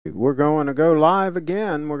We're going to go live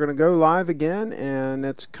again. We're going to go live again, and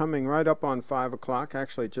it's coming right up on 5 o'clock.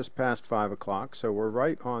 Actually, just past 5 o'clock, so we're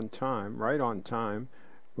right on time,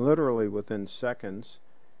 literally within seconds.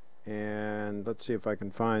 And let's see if I can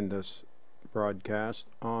find this broadcast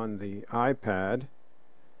on the iPad.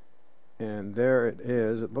 And there it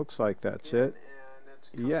is. It looks like that's it.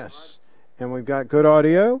 Yes. And we've got good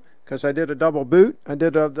audio because I did a double boot.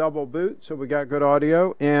 So we got good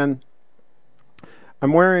audio. And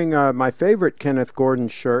I'm wearing my favorite Kenneth Gordon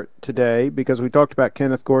shirt today because we talked about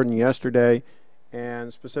Kenneth Gordon yesterday,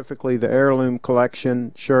 and specifically the heirloom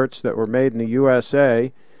collection shirts that were made in the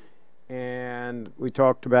USA. And we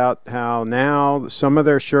talked about how now some of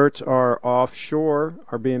their shirts are offshore,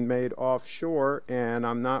 are being made offshore, and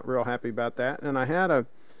I'm not real happy about that. And I had a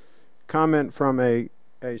comment from a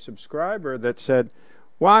subscriber that said,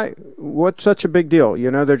 what's such a big deal?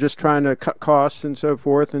 You know, they're just trying to cut costs and so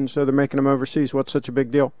forth, and so they're making them overseas. What's such a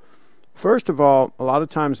big deal? First of all, a lot of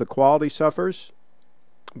times the quality suffers.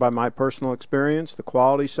 By my personal experience, the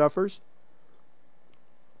quality suffers.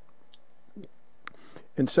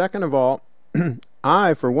 And second of all,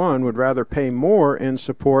 I, for one, would rather pay more and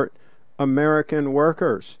support American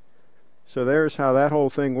workers. So there's how that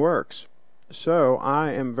whole thing works. So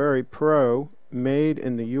I am very pro made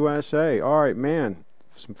in the USA. All right, man.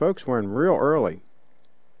 Some folks were in real early.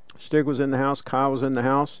 Stig was in the house. Kyle was in the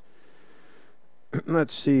house.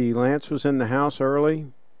 Let's see. Lance was in the house early.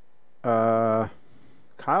 Kyle's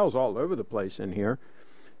all over the place in here.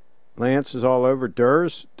 Lance is all over.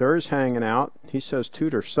 Durr's hanging out. He says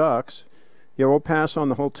Tudor sucks. Yeah, we'll pass on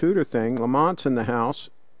the whole Tudor thing. Lamont's in the house.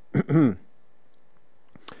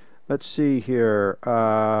 Let's see here.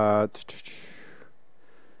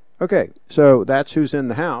 Okay, so that's who's in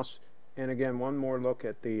the house. And again, one more look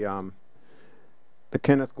at the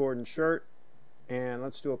Kenneth Gordon shirt. And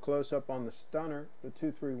let's do a close-up on the stunner, the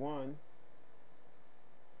 231.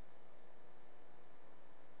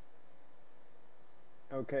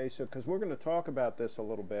 Okay, so because we're going to talk about this a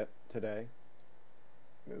little bit today.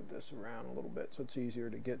 Move this around a little bit so it's easier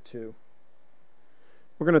to get to.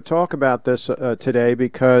 We're going to talk about this today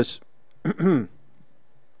because I've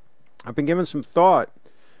been giving some thought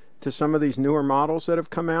to some of these newer models that have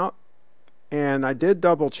come out. And I did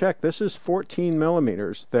double check. This is 14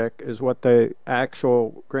 millimeters thick is what the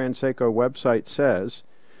actual Grand Seiko website says.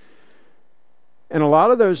 And a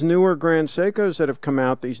lot of those newer Grand Seikos that have come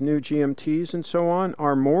out, these new GMTs and so on,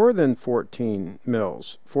 are more than 14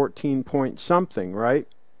 mils, 14 point something, right?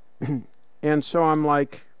 And so I'm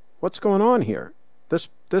like, what's going on here? This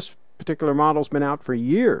particular model's been out for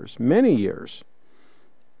years, many years.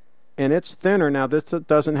 And it's thinner. Now, this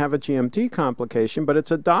doesn't have a GMT complication, but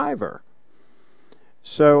it's a diver.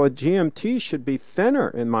 So a GMT should be thinner,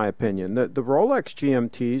 in my opinion. The Rolex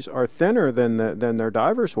GMTs are thinner than their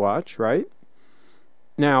diver's watch, right?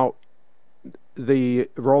 Now, the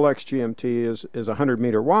Rolex GMT is a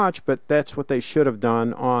 100-meter watch, but that's what they should have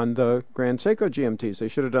done on the Grand Seiko GMTs. They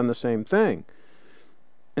should have done the same thing,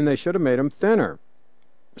 and they should have made them thinner.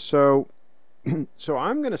 So I'm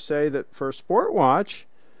going to say that for a sport watch,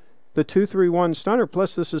 the 231 stunner,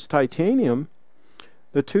 plus this is titanium,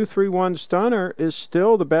 the 231 stunner is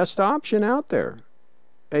still the best option out there,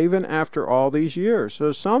 even after all these years.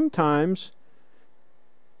 So sometimes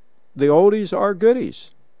the oldies are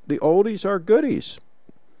goodies. The oldies are goodies.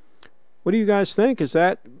 What do you guys think? Is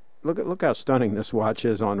that look how stunning this watch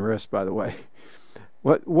is on wrist, by the way.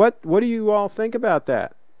 What do you all think about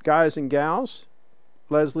that, guys and gals?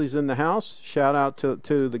 Leslie's in the house. Shout out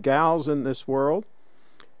to the gals in this world.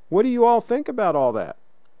 What do you all think about all that?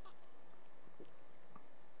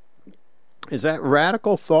 Is that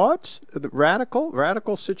radical thoughts?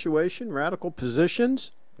 Radical situation, radical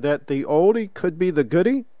positions that the oldie could be the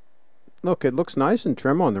goodie? Look, it looks nice and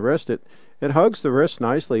trim on the wrist. It hugs the wrist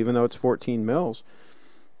nicely, even though it's 14 mils.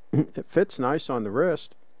 It fits nice on the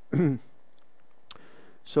wrist.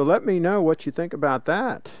 So let me know what you think about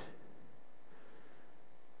that.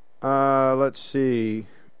 Let's see.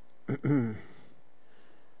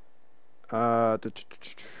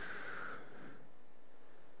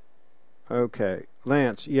 Okay,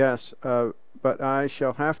 Lance, yes, but I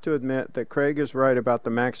shall have to admit that Craig is right about the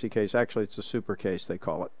maxi case. Actually, it's a super case, they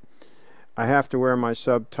call it. I have to wear my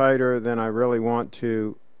sub tighter than I really want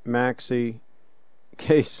to. Maxi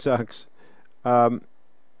case sucks.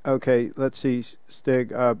 Okay, let's see,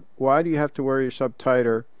 Stig. Why do you have to wear your sub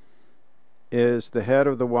tighter? Is the head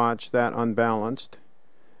of the watch that unbalanced?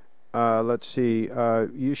 Let's see.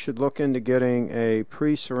 You should look into getting a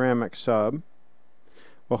pre-ceramic sub.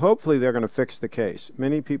 Well, hopefully they're going to fix the case.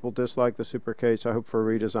 Many people dislike the super case. I hope for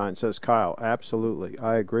a redesign, says Kyle. Absolutely.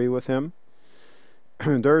 I agree with him.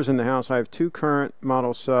 There's in the house. I have 2 current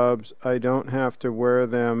model subs. I don't have to wear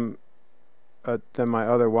them than my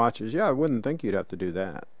other watches. Yeah, I wouldn't think you'd have to do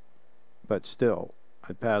that. But still,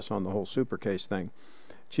 I'd pass on the whole super case thing.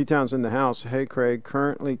 Cheetown's in the house. Hey, Craig,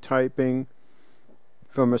 currently typing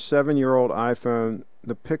from a 7-year-old iPhone.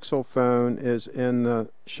 The Pixel phone is in the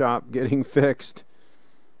shop getting fixed.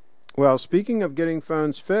 Well, speaking of getting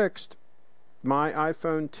phones fixed, my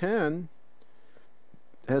iPhone 10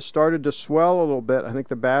 has started to swell a little bit. I think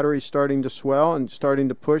the battery's starting to swell and starting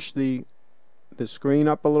to push the screen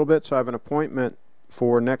up a little bit. So I have an appointment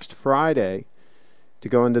for next Friday to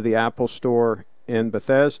go into the Apple store in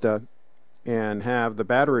Bethesda and have the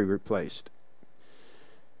battery replaced.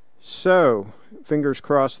 So fingers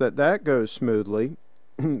crossed that that goes smoothly.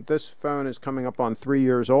 This phone is coming up on 3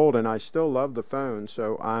 years old, and I still love the phone,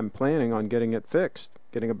 so I'm planning on getting it fixed,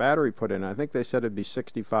 getting a battery put in. I think they said it'd be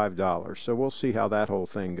 $65, so we'll see how that whole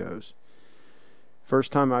thing goes.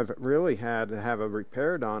 First time I've really had to have a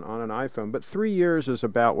repair done on an iPhone, but 3 years is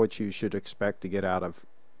about what you should expect to get out of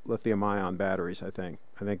lithium-ion batteries, I think.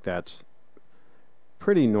 I think that's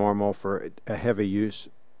pretty normal for a heavy-use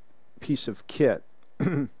piece of kit.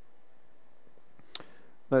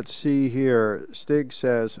 Let's see here. Stig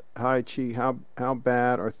says, hi, Chi. How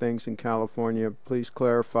bad are things in California? Please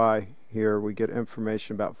clarify here. We get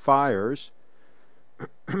information about fires.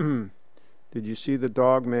 Did you see the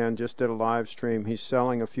dog man just did a live stream? He's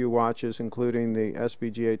selling a few watches, including the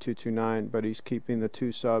SBGA229, but he's keeping the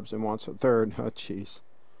 2 subs and wants a 3rd. Oh, jeez.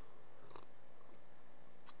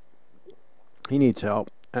 He needs help.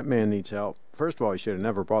 That man needs help. First of all, he should have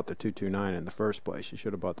never bought the 229 in the first place. He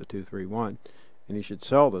should have bought the 231. And he should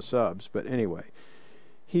sell the subs. But anyway,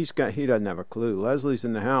 he doesn't have a clue. Leslie's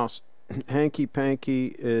in the house. Hanky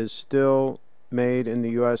Panky is still made in the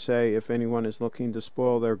USA if anyone is looking to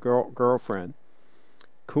spoil their girlfriend.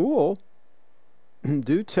 Cool.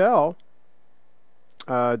 Do tell.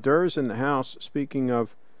 Durr's in the house. Speaking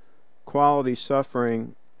of quality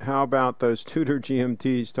suffering, how about those Tudor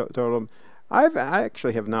GMTs? Told him. I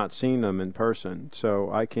actually have not seen them in person,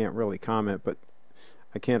 so I can't really comment, but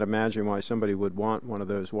I can't imagine why somebody would want one of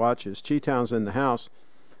those watches. Cheetown's in the house.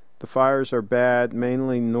 The fires are bad,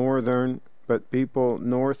 mainly northern, but people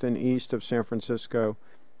north and east of San Francisco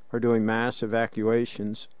are doing mass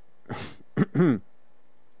evacuations.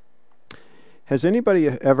 Has anybody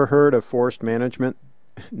ever heard of forest management?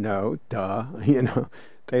 No, duh. You know,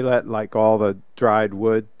 they let like all the dried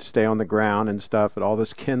wood stay on the ground and stuff, and all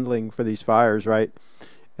this kindling for these fires, right?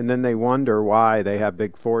 And then they wonder why they have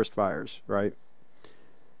big forest fires, right?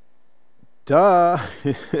 Duh.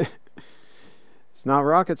 It's not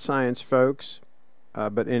rocket science, folks.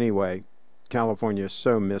 But anyway, California is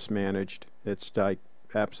so mismanaged. It's like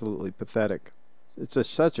absolutely pathetic. It's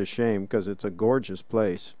such a shame because it's a gorgeous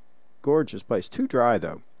place. Gorgeous place. Too dry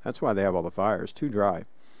though. That's why they have all the fires. Too dry.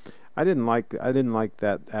 I didn't like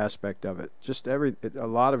that aspect of it. Just a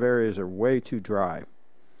lot of areas are way too dry.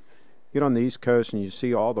 Get on the East Coast and you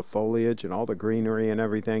see all the foliage and all the greenery and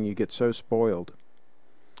everything. You get so spoiled.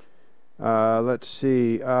 Let's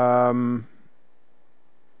see. Lance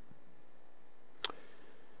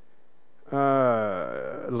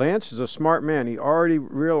is a smart man. He already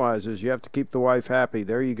realizes you have to keep the wife happy.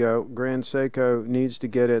 There you go. Grand Seiko needs to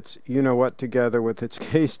get its you-know-what together with its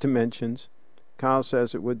case dimensions. Kyle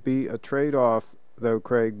says it would be a trade-off, though,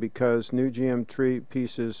 Craig, because new geometry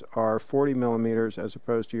pieces are 40 millimeters as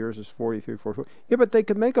opposed to yours is 43, 44. Yeah, but they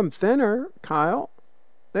could make them thinner, Kyle.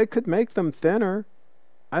 They could make them thinner.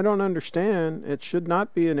 I don't understand. It should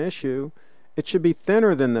not be an issue. It should be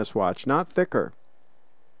thinner than this watch, not thicker.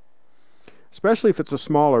 Especially if it's a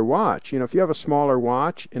smaller watch. You know, if you have a smaller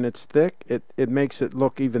watch and it's thick, it makes it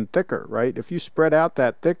look even thicker, right? If you spread out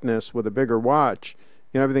that thickness with a bigger watch,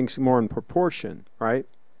 you know, everything's more in proportion, right?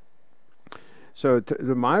 So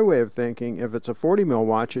to my way of thinking, if it's a 40 mil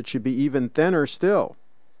watch, it should be even thinner still.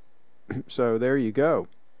 So there you go.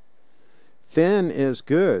 Thin is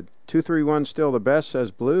good. 231 still the best,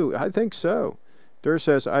 says Blue. I think so. Durr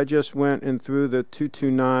says, I just went and threw the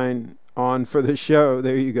 229 on for the show.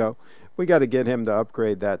 There you go. We got to get him to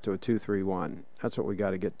upgrade that to a 231. That's what we got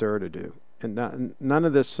to get Durr to do. And none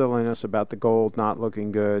of this silliness about the gold not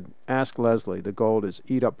looking good. Ask Leslie. The gold is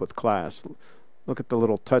eat up with class. Look at the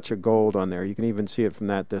little touch of gold on there. You can even see it from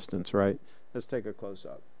that distance, right? Let's take a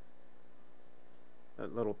close-up.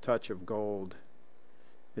 That little touch of gold.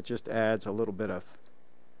 It just adds a little bit of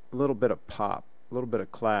pop, a little bit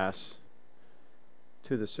of class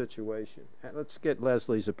to the situation. Let's get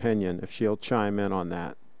Leslie's opinion, if she'll chime in on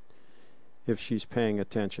that, if she's paying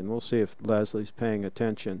attention. We'll see if Leslie's paying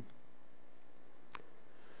attention.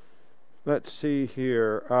 Let's see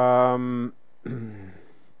here.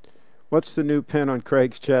 What's the new pin on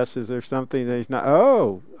Craig's chest? Is there something that he's not?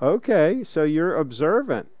 Oh, okay. So you're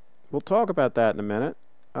observant. We'll talk about that in a minute.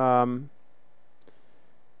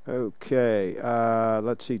 Okay.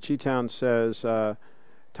 Let's see. Cheetown says,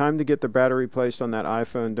 time to get the battery replaced on that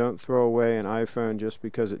iPhone. Don't throw away an iPhone just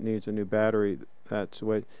because it needs a new battery. That's the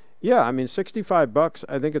way. Yeah, I mean, 65 bucks,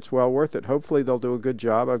 I think it's well worth it. Hopefully they'll do a good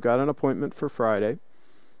job. I've got an appointment for Friday.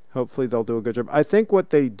 Hopefully they'll do a good job. I think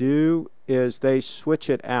what they do is they switch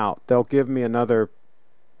it out. They'll give me another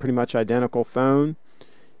pretty much identical phone,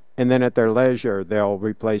 and then at their leisure, they'll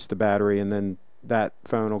replace the battery, and then that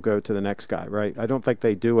phone will go to the next guy, right? I don't think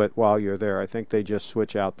they do it while you're there. I think they just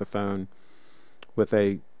switch out the phone with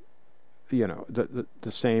a, you know,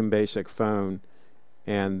 the same basic phone,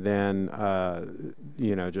 and then,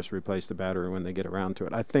 you know, just replace the battery when they get around to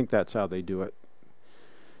it. I think that's how they do it.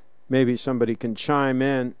 Maybe somebody can chime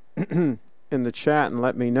in in the chat and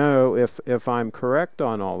let me know if I'm correct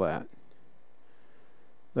on all that.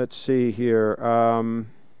 Let's see here.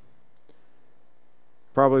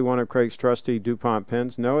 Probably one of Craig's trusty DuPont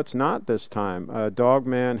pins. No, it's not this time.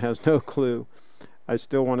 Dogman has no clue. I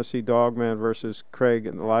still want to see Dogman versus Craig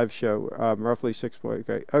in the live show. Roughly 6.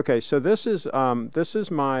 Okay, so this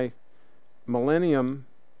is my Millennium.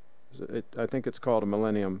 I think it's called a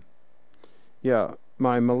Millennium. Yeah,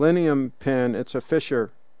 my Millennium pin. It's a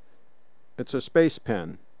Fisher. It's a space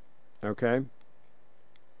pen. Okay.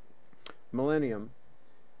 Millennium.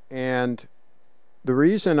 And the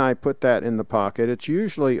reason I put that in the pocket, it's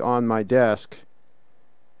usually on my desk.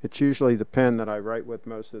 It's usually the pen that I write with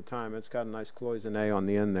most of the time. It's got a nice cloisonne on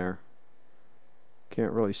the end there.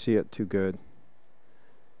 Can't really see it too good.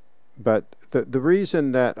 But the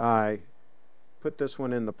reason that I put this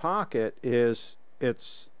one in the pocket is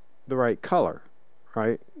it's the right color,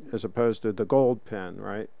 right? As opposed to the gold pen,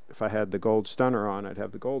 right? If I had the gold stunner on, I'd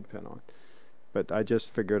have the gold pen on. But I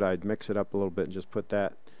just figured I'd mix it up a little bit and just put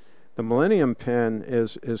that. The Millennium pen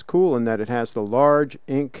is cool in that it has the large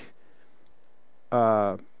ink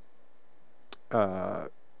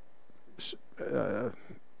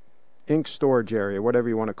ink storage area, whatever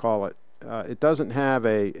you want to call it. It doesn't have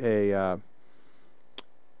a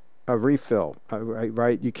refill,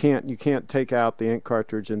 right? You can't take out the ink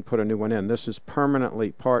cartridge and put a new one in. This is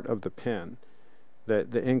permanently part of the pen,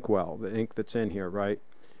 the ink well, the ink that's in here, right?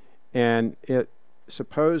 And it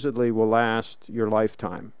supposedly will last your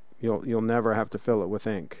lifetime. You'll never have to fill it with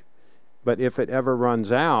ink. But if it ever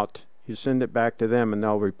runs out, you send it back to them and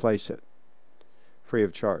they'll replace it free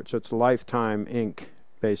of charge. So it's lifetime ink,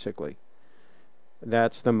 basically.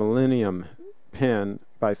 That's the Millennium pen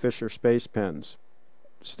by Fisher Space Pens.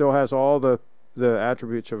 Still has all the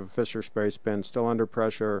attributes of a Fisher Space pen, still under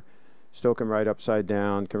pressure, still can write upside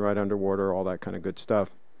down, can write underwater, all that kind of good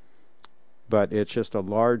stuff. But it's just a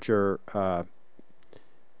larger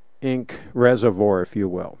ink reservoir, if you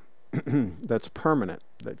will, that's permanent,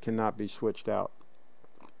 that cannot be switched out.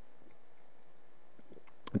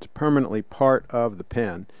 It's permanently part of the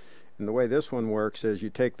pen. And the way this one works is you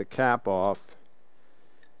take the cap off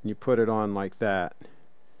and you put it on like that,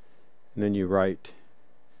 and then you write.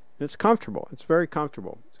 And it's comfortable. It's very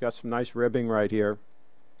comfortable. It's got some nice ribbing right here.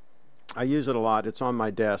 I use it a lot. It's on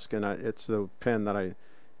my desk, and it's the pen that I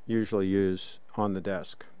usually use on the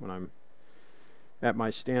desk when I'm at my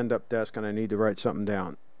stand-up desk and I need to write something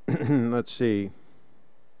down. Let's see.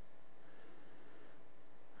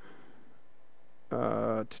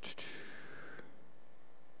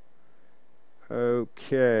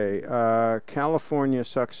 Okay. California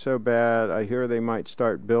sucks so bad. I hear they might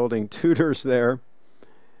start building tutors there.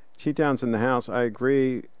 Cheetown's in the house. I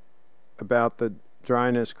agree about the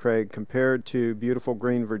dryness, Craig. Compared to beautiful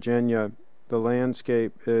green Virginia, the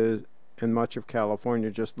landscape is in much of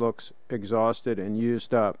California just looks exhausted and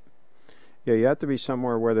used up. Yeah, you have to be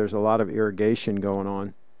somewhere where there's a lot of irrigation going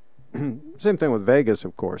on. Same thing with Vegas,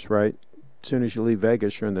 of course, right? As soon as you leave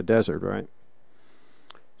Vegas, you're in the desert, right?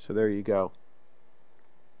 So there you go.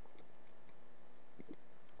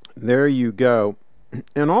 There you go.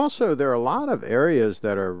 And also, there are a lot of areas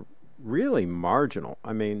that are really marginal.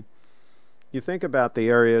 I mean, you think about the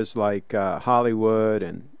areas like Hollywood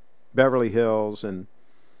and Beverly Hills and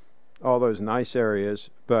all those nice areas,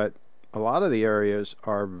 but a lot of the areas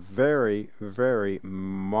are very, very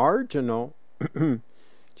marginal.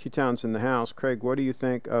 Cheetown's in the house. Craig, what do you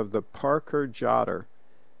think of the Parker Jotter?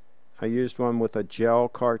 I used one with a gel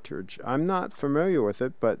cartridge. I'm not familiar with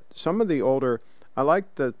it, but some of the older, I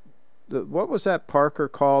like the what was that Parker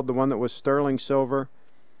called? The one that was sterling silver?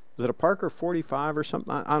 Was it a Parker 45 or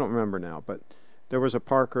something? I don't remember now, but there was a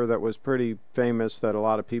Parker that was pretty famous that a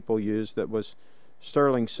lot of people used that was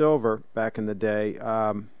sterling silver back in the day.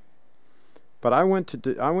 But I went to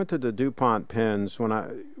the DuPont pins when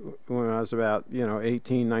I was about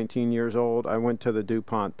 18, 19 years old. I went to the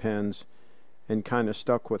DuPont pins and kind of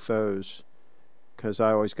stuck with those because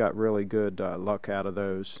I always got really good luck out of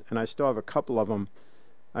those. And I still have a couple of them.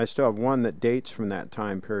 I still have one that dates from that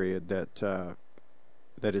time period that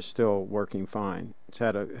is still working fine. It's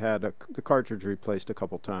had the cartridge replaced a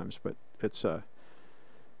couple times, but it's a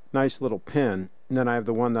nice little pin. And then I have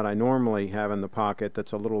the one that I normally have in the pocket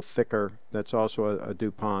that's a little thicker. That's also a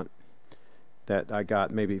DuPont that I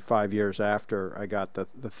got maybe 5 years after I got the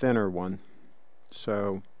thinner one.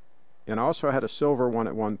 So, and I also had a silver one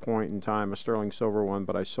at one point in time, a sterling silver one,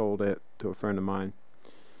 but I sold it to a friend of mine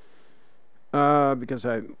because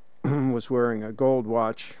I was wearing a gold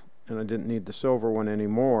watch and I didn't need the silver one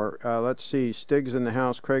anymore. Let's see, Stig's in the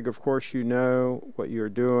house. Craig, of course you know what you're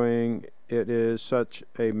doing. It is such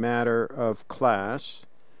a matter of class.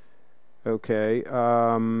 Okay,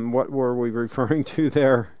 what were we referring to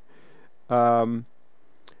there? Kyle's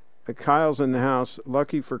in the house.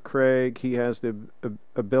 Lucky for Craig, he has the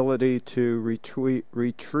ability to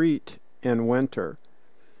retreat in winter.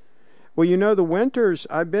 Well, you know, the winters,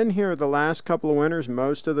 I've been here the last couple of winters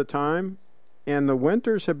most of the time, and the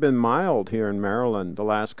winters have been mild here in Maryland the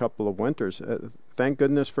last couple of winters. Thank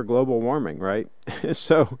goodness for global warming, right?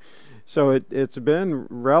 So it's been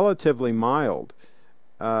relatively mild.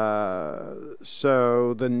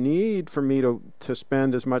 So the need for me to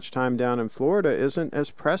spend as much time down in Florida isn't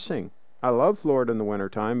as pressing. I love Florida in the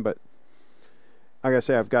wintertime, but like I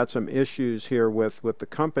say, I've got some issues here with the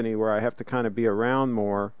company where I have to kind of be around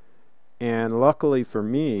more. And luckily for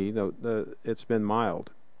me, it's been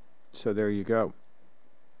mild. So there you go.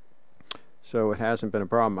 So it hasn't been a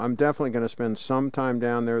problem. I'm definitely going to spend some time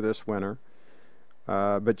down there this winter,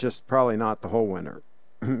 but just probably not the whole winter.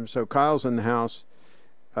 So Kyle's in the house.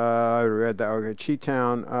 I read that. Okay,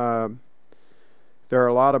 Cheetown. There are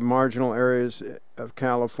a lot of marginal areas of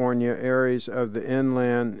California, areas of the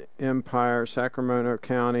Inland Empire, Sacramento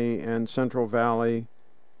County, and Central Valley,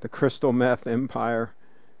 the Crystal Meth Empire.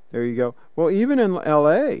 There you go. Well, even in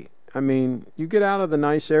L.A., I mean, you get out of the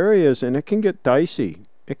nice areas and it can get dicey.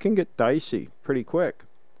 It can get dicey pretty quick.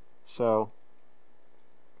 So,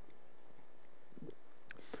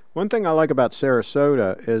 one thing I like about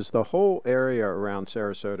Sarasota is the whole area around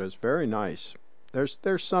Sarasota is very nice. There's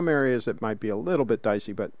some areas that might be a little bit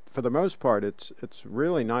dicey, but for the most part, it's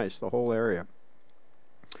really nice, the whole area.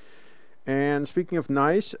 And speaking of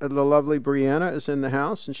nice, the lovely Brianna is in the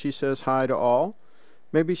house, and she says hi to all.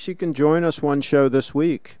 Maybe she can join us one show this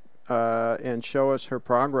week and show us her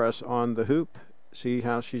progress on the hoop. See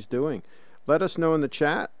how she's doing. Let us know in the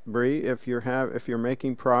chat, Bree, if you're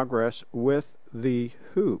making progress with the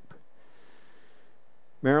hoop.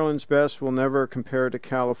 Maryland's best will never compare to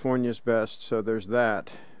California's best, so there's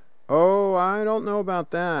that. Oh, I don't know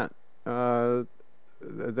about that.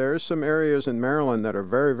 There's some areas in Maryland that are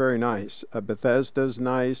very, very nice. Bethesda's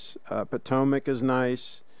nice. Potomac is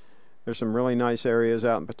nice. There's some really nice areas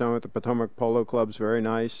out in Potomac. The Potomac Polo Club's very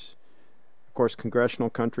nice. Of course, Congressional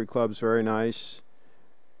Country Club's very nice.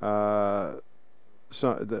 So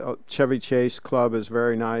the Chevy Chase Club is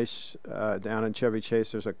very nice. Down in Chevy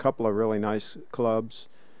Chase, there's a couple of really nice clubs.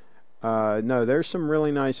 No, there's some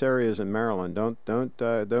really nice areas in Maryland.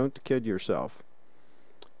 Don't kid yourself.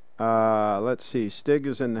 Let's see. Stig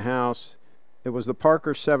is in the house. It was the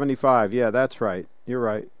Parker 75. Yeah, that's right. You're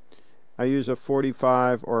right. I use a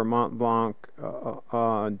 45 or a Mont Blanc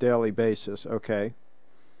on a daily basis. Okay.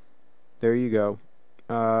 There you go.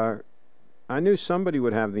 I knew somebody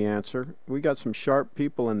would have the answer. We got some sharp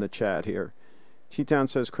people in the chat here. Cheetown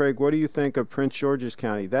says, Craig, what do you think of Prince George's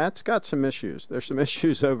County? That's got some issues. There's some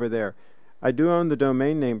issues over there. I do own the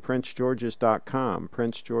domain name princegeorges.com,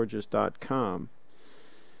 princegeorges.com.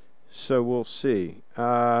 So we'll see.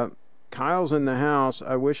 Kyle's in the house.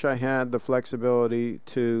 I wish I had the flexibility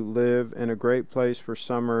to live in a great place for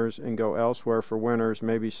summers and go elsewhere for winters,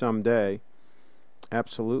 maybe someday.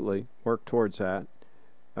 Absolutely. Work towards that.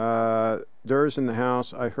 Dur's in the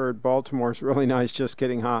house. I heard Baltimore's really nice, just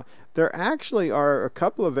getting hot. There actually are a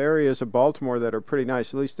couple of areas of Baltimore that are pretty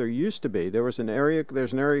nice. At least there used to be. There's an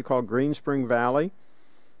area called Green Spring Valley.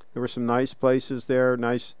 There were some nice places there,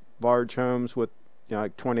 nice large homes with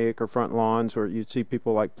like 20-acre front lawns where you'd see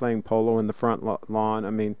people like playing polo in the front lawn. I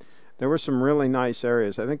mean, there were some really nice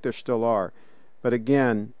areas. I think there still are. But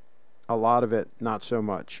again, a lot of it, not so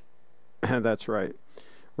much. That's right.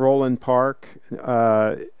 Roland Park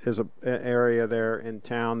is an area there in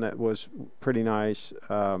town that was pretty nice.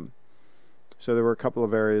 So there were a couple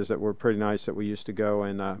of areas that were pretty nice that we used to go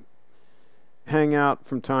and hang out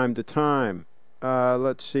from time to time.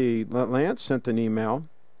 Let's see. Lance sent an email.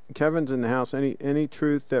 Kevin's in the house. Any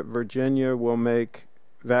truth that Virginia will make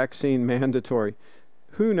vaccine mandatory?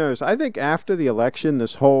 Who knows? I think after the election,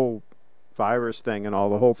 this whole virus thing and all,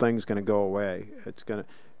 the whole thing's going to go away. It's going to,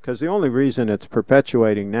 because the only reason it's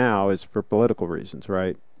perpetuating now is for political reasons,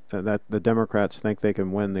 right? That the Democrats think they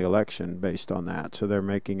can win the election based on that, so they're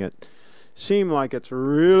making it seem like it's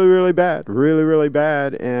really, really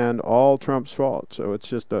bad, and all Trump's fault. So it's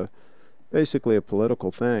just basically a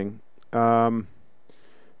political thing. All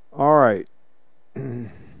right.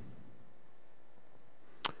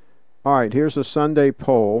 All right, here's a Sunday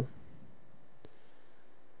poll.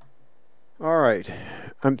 All right,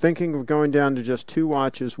 I'm thinking of going down to just 2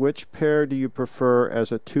 watches. Which pair do you prefer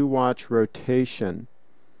as a 2-watch rotation?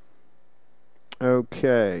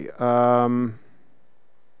 Okay.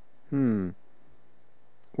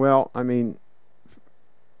 Well, I mean,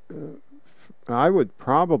 I would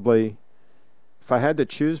probably, if I had to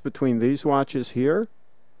choose between these watches here,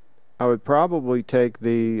 I would probably take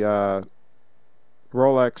the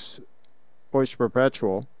Rolex Oyster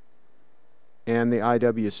Perpetual and the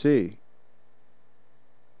IWC.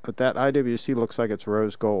 But that IWC looks like it's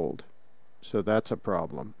rose gold, so that's a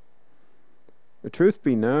problem. The truth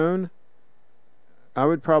be known, I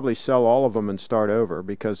would probably sell all of them and start over,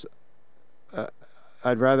 because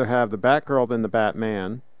I'd rather have the Batgirl than the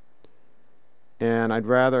Batman, and I'd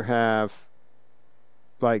rather have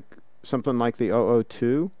like something like the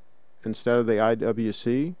 002 instead of the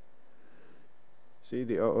IWC. See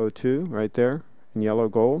the 002 right there in yellow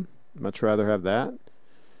gold? Much rather have that.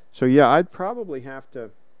 So yeah, I'd probably have to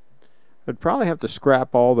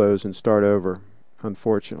scrap all those and start over,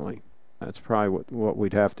 unfortunately. That's probably what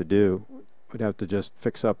we'd have to do. We'd have to just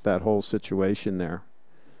fix up that whole situation there.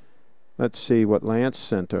 Let's see what Lance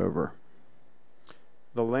sent over.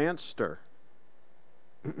 The Lancer.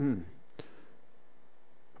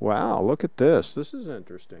 Wow, look at this. This is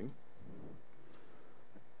interesting.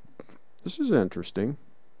 This is interesting.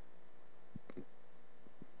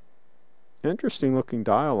 Interesting looking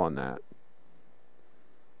dial on that.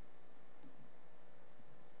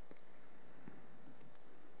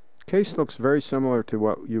 Case looks very similar to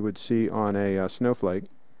what you would see on a snowflake.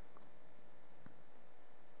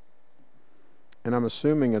 And I'm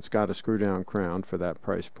assuming it's got a screw down crown for that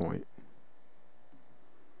price point.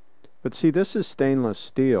 But see, this is stainless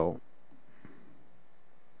steel.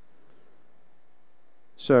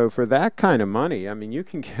 So for that kind of money, I mean, you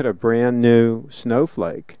can get a brand new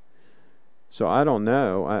snowflake. So I don't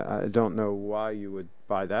know. I don't know why you would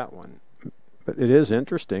buy that one. But it is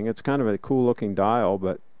interesting. It's kind of a cool looking dial,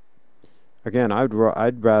 but again, I'd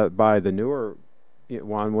rather buy the newer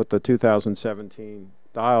one with the 2017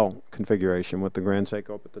 dial configuration with the Grand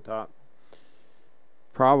Seiko up at the top.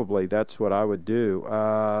 Probably that's what I would do.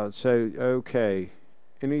 Okay,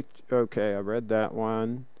 I read that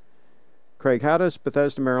one. Craig, how does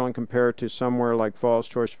Bethesda, Maryland compare to somewhere like Falls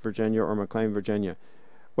Church, Virginia, or McLean, Virginia?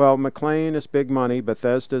 Well, McLean is big money.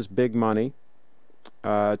 Bethesda's big money.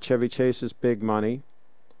 Chevy Chase is big money.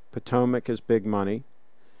 Potomac is big money.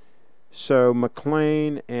 So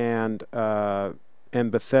McLean and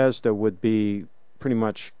Bethesda would be pretty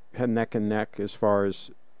much neck and neck as far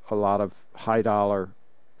as a lot of high dollar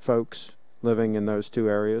folks living in those two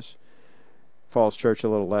areas. Falls Church a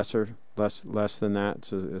little less than that.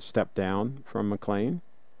 It's a step down from McLean.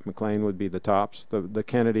 McLean would be the tops. The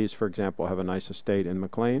Kennedys, for example, have a nice estate in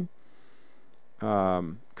McLean.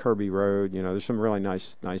 Kirby Road, you know, there's some really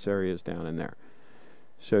nice areas down in there.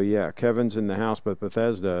 So yeah, Kevin's in the house, but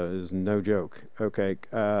Bethesda is no joke. Okay,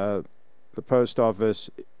 the post office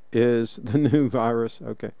is the new virus.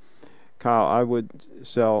 Okay, Kyle, I would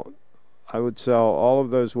sell all of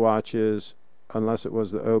those watches unless it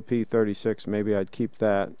was the OP36. Maybe I'd keep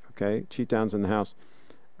that. Okay, Cheatown's in the house.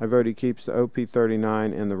 I've already keeps the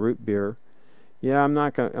OP39 and the root beer. Yeah, I'm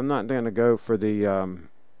not gonna go for the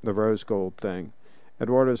rose gold thing.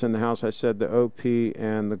 Eduardo's in the house. I said the OP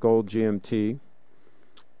and the gold GMT.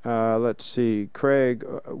 Let's see, Craig,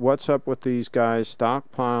 what's up with these guys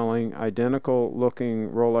stockpiling identical looking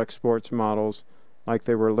Rolex sports models like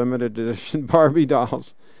they were limited edition Barbie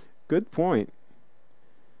dolls? Good point.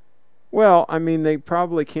 Well, I mean, they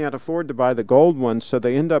probably can't afford to buy the gold ones, so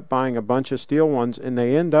they end up buying a bunch of steel ones, and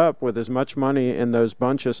they end up with as much money in those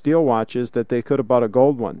bunch of steel watches that they could have bought a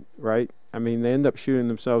gold one, right? I mean, they end up shooting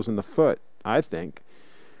themselves in the foot, I think.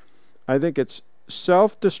 I think it's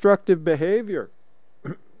self-destructive behavior.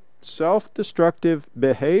 Self-destructive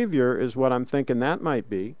behavior is what I'm thinking that might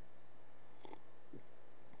be.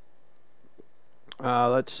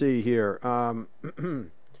 Let's see here.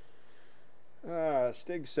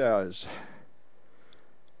 Stig says,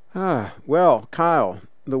 well, Kyle,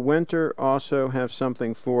 the winter also have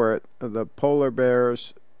something for it. The polar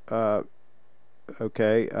bears,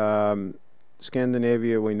 okay,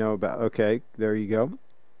 Scandinavia we know about. Okay, there you go.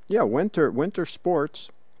 Yeah, winter sports.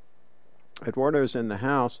 Eduardo's in the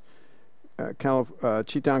house.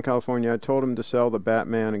 Cheetown, California. I told him to sell the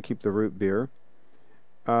Batman and keep the root beer.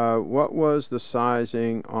 What was the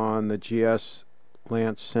sizing on the GS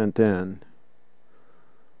Lance sent in?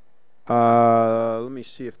 Let me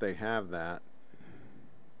see if they have that.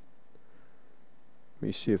 Let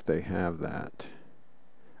me see if they have that.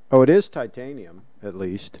 Oh, it is titanium, at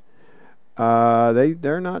least.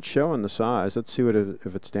 They're not showing the size. Let's see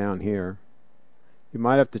if it's down here. You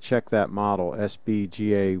might have to check that model,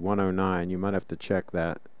 SBGA231. You might have to check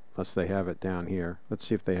that, unless they have it down here. Let's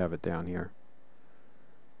see if they have it down here.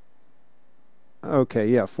 Okay,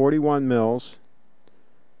 yeah, 41 mils,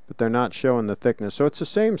 but they're not showing the thickness. So it's the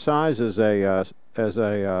same size as a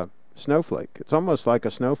snowflake. It's almost like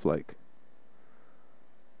a snowflake.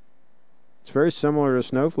 It's very similar to a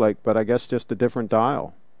snowflake, but I guess just a different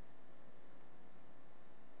dial.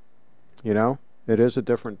 You know, it is a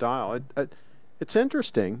different dial. It's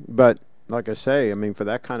interesting, but like I say, I mean, for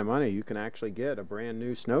that kind of money, you can actually get a brand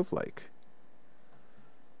new snowflake.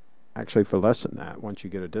 Actually, for less than that, once you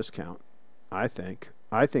get a discount, I think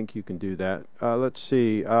you can do that. Let's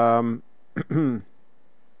see. Okay.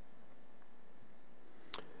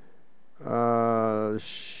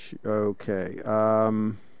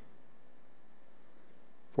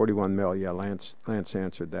 41 mil. Yeah, Lance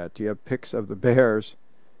answered that. Do you have pics of the bears?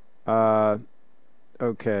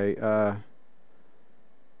 Okay.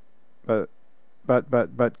 But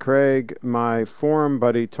Craig, my forum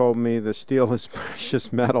buddy, told me the steel is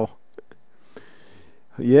precious metal.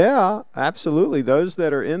 Yeah, absolutely. Those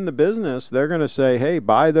that are in the business, they're going to say, hey,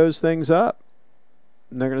 buy those things up.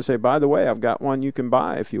 And they're going to say, by the way, I've got one you can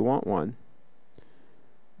buy if you want one.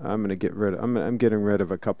 I'm going to get rid of, I'm getting rid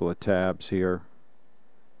of a couple of tabs here.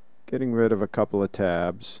 Getting rid of a couple of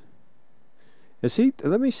tabs.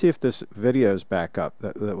 Let me see if this video's back up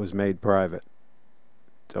that was made private.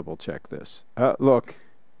 Double check this. Look,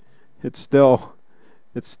 it's still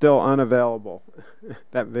unavailable.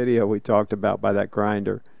 That video we talked about by that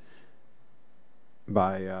grinder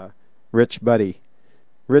by Rich Buddy.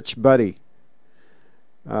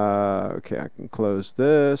 Okay, I can close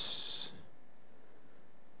this.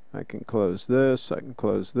 I can close this. I can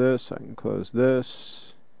close this. I can close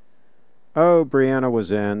this. Oh, Brianna was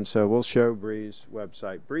in, so we'll show Bree's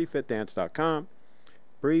website, BreeFitDance.com.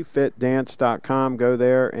 BreeFitDance.com. Go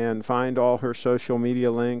there and find all her social media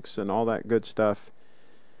links and all that good stuff.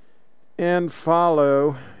 And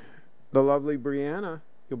follow the lovely Brianna.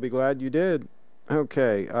 You'll be glad you did.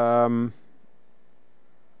 Okay. All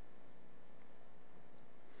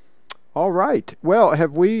right. Well,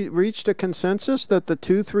 have we reached a consensus that the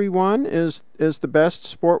 231 is the best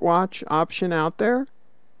sport watch option out there?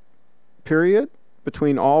 Period.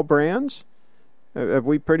 Between all brands? Have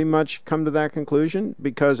we pretty much come to that conclusion?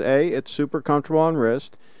 Because A, it's super comfortable on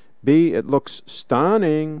wrist. B, it looks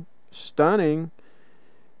stunning.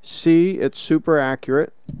 C, it's super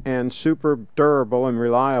accurate and super durable and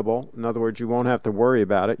reliable. In other words, you won't have to worry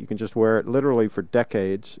about it. You can just wear it literally for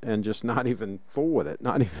decades and just not even fool with it.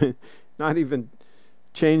 Not even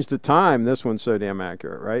change the time. This one's so damn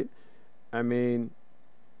accurate, right? I mean,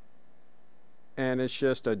 and it's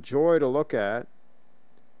just a joy to look at.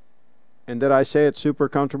 And did I say it's super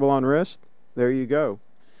comfortable on wrist? There you go.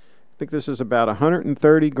 I think this is about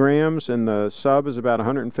 130 grams and the sub is about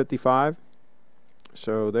 155.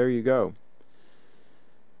 So there you go.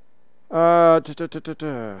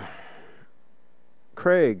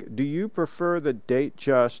 Craig, do you prefer the date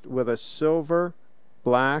just with a silver,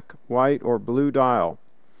 black, white, or blue dial?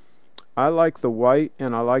 I like the white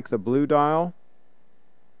and I like the blue dial.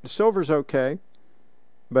 The silver's okay,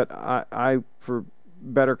 but I for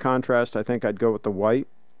better contrast, I think I'd go with the white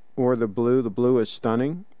or the blue. The blue is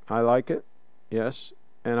stunning. I like it. Yes,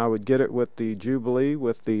 and I would get it with the Jubilee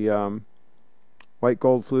with the white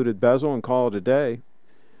gold fluted bezel and call it a day.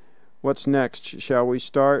 What's next? Shall we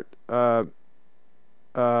start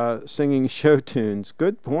singing show tunes?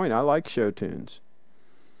 Good point. I like show tunes.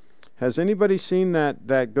 Has anybody seen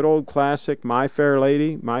that good old classic, My Fair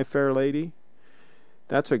Lady? My Fair Lady?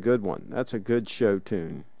 That's a good one. That's a good show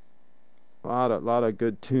tune. A lot of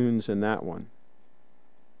good tunes in that one.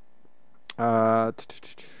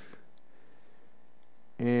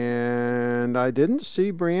 And I didn't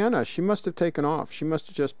see Brianna. She must have taken off. She must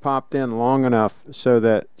have just popped in long enough so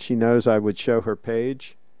that she knows I would show her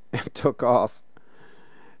page and took off.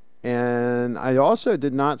 And I also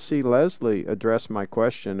did not see Leslie address my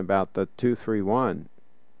question about the 231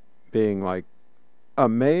 being like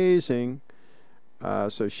Amazing.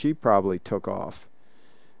 So she probably took off.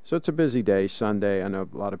 So it's a busy day, Sunday. I know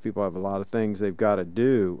a lot of people have a lot of things they've got to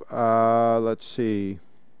do. Let's see.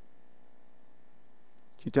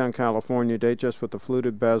 G-Town, California, date just with the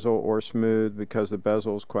fluted bezel or smooth because the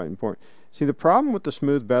bezel is quite important. See, the problem with the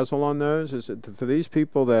smooth bezel on those is that for these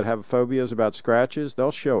people that have phobias about scratches,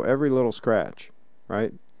 they'll show every little scratch,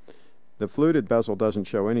 right? The fluted bezel doesn't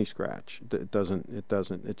show any scratch.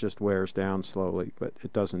 It just wears down slowly, but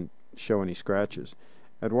it doesn't show any scratches.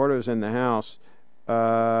 Eduardo's in the house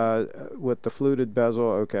with the fluted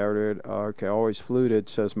bezel. Okay, always fluted,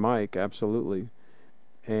 says Mike, absolutely.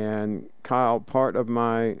 And Kyle, part of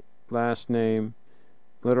my last name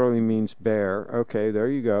literally means bear. Okay, there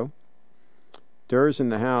you go. Durr's in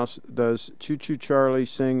the house. Does Choo Choo Charlie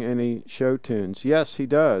sing any show tunes? Yes, he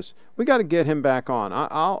does. We got to get him back on.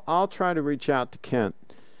 I'll try to reach out to Kent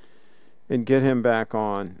and get him back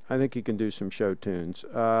on. I think he can do some show tunes.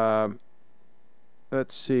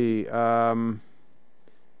 Let's see. Down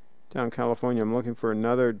California, I'm looking for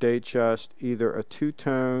another Datejust, either a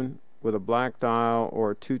two-tone with a black dial or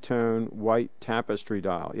a two-tone white tapestry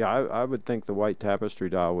dial. Yeah, I would think the white tapestry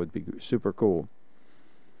dial would be super cool.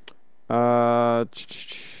 There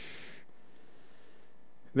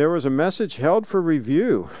was a message held for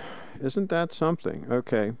review. Isn't that something?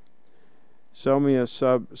 Okay. Sell me a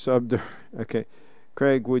sub. Okay.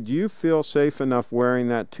 Craig, would you feel safe enough wearing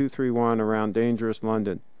that 231 around dangerous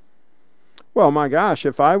London? Well, my gosh,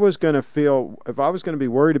 if I was going to be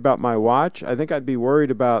worried about my watch, I think I'd be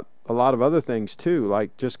worried about a lot of other things too,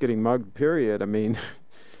 like just getting mugged, period. I mean,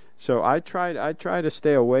 so I try to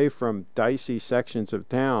stay away from dicey sections of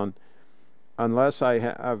town unless I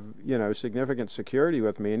have, significant security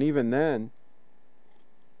with me. And even then,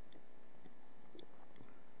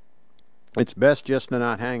 it's best just to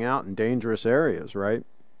not hang out in dangerous areas, right?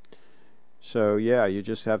 So, yeah, you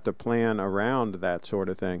just have to plan around that sort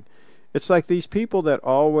of thing. It's like these people that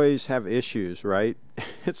always have issues, right?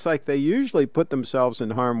 It's like they usually put themselves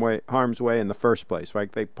in harm's way in the first place.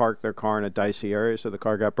 Like they parked their car in a dicey area, so the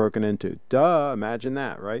car got broken into. Duh, imagine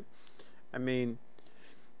that, right? I mean,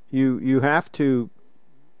 you have to,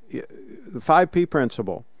 the 5P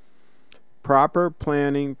principle. Proper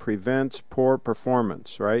planning prevents poor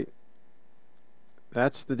performance, right?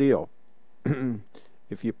 That's the deal.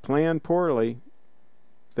 If you plan poorly,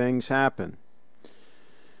 things happen.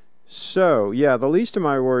 So, yeah, the least of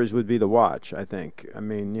my worries would be the watch, I think. I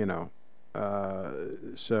mean,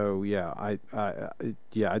 so, yeah,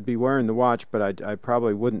 I'd be wearing the watch, but I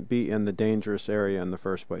probably wouldn't be in the dangerous area in the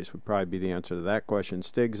first place, would probably be the answer to that question.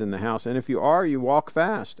 Stig's in the house. And if you are, you walk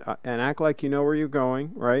fast and act like you know where you're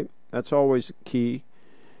going, right? That's always key.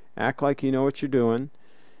 Act like you know what you're doing.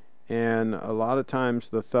 And a lot of times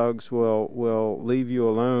the thugs will leave you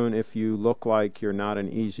alone if you look like you're not an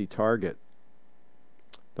easy target.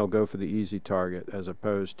 They'll go for the easy target as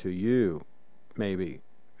opposed to you, maybe.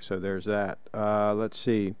 So there's that. Let's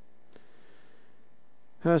see.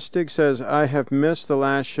 Stig says, I have missed the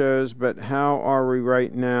last shows, but how are we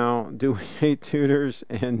right now? Do we hate tuners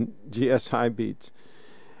and GS high beats?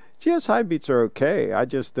 GS high beats are okay. I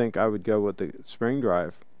just think I would go with the spring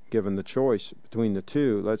drive, given the choice between the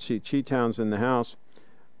two. Let's see. Cheetown's in the house.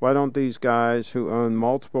 Why don't these guys who own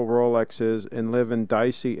multiple Rolexes and live in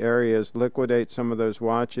dicey areas liquidate some of those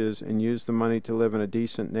watches and use the money to live in a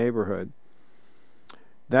decent neighborhood?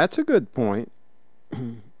 That's a good point.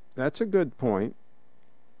 That's a good point.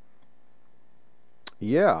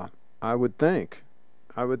 Yeah, I would think.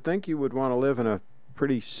 I would think you would want to live in a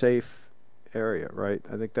pretty safe area, right?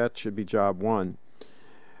 I think that should be job one.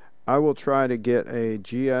 I will try to get a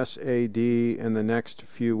GSAD in the next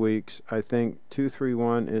few weeks. I think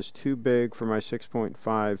 231 is too big for my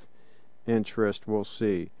 6.5 inch wrist. We'll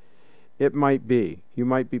see. It might be. You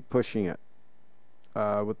might be pushing it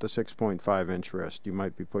with the 6.5 inch wrist. You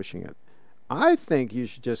might be pushing it. I think you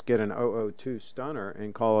should just get an 002 stunner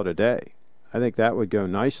and call it a day. I think that would go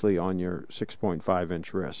nicely on your 6.5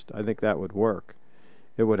 inch wrist. I think that would work.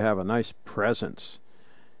 It would have a nice presence.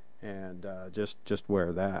 And just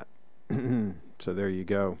wear that. So there you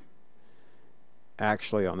go.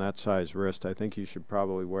 Actually, on that size wrist, I think you should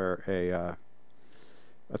probably wear a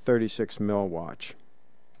 36 mil watch.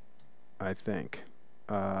 I think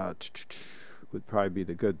would probably be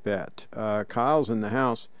the good bet. Kyle's in the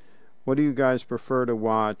house. What do you guys prefer to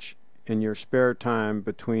watch in your spare time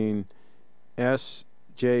between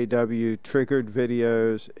SJW triggered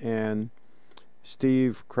videos and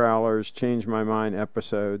Steve Crowler's Change My Mind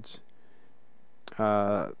episodes?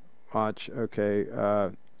 Watch. Okay.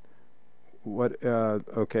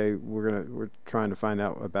 Okay, we're trying to find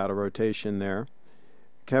out about a rotation there.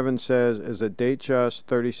 Kevin says, is a Datejust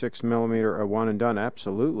 36 millimeter a one and done?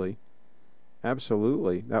 Absolutely.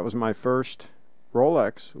 Absolutely. That was my first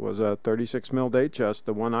Rolex, was a 36 mil Datejust.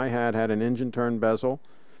 The one I had an engine turn bezel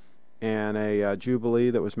and a Jubilee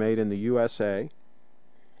that was made in the USA.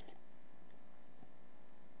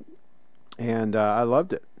 And I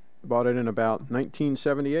loved it. Bought it in about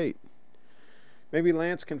 1978. Maybe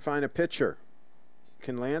Lance can find a picture.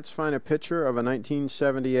 Can Lance find a picture of a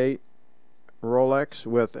 1978 Rolex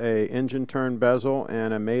with a engine turn bezel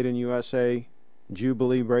and a made in USA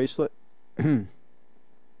Jubilee bracelet? And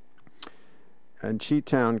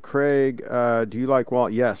Cheetown, Craig, do you like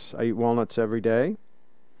walnuts? Yes, I eat walnuts every day.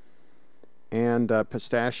 And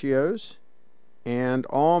pistachios and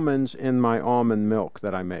almonds in my almond milk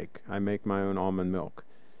that I make. I make my own almond milk.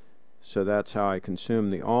 So that's how I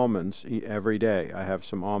consume the almonds every day. I have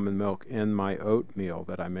some almond milk in my oatmeal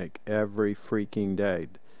that I make every freaking day.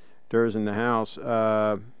 Dur's in the house.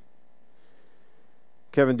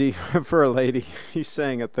 Kevin D, for a lady. He's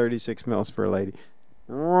saying a 36 mils for a lady.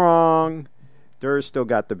 Wrong. Dur's still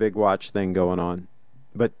got the big watch thing going on.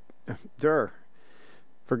 But, Dur,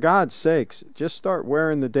 for God's sakes, just start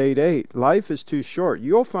wearing the date 8. Life is too short.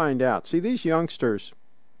 You'll find out. See, these youngsters,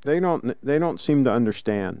 they don't seem to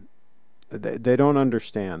understand. They don't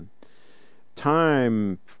understand.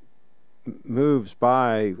 Time moves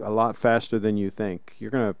by a lot faster than you think.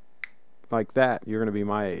 You're going to, like that, you're going to be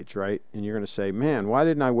my age, right? And you're going to say, man, why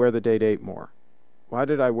didn't I wear the date 8 more? Why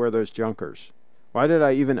did I wear those junkers? Why did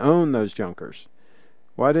I even own those junkers?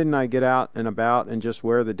 Why didn't I get out and about and just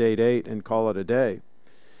wear the date 8 and call it a day?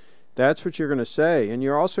 That's what you're going to say. And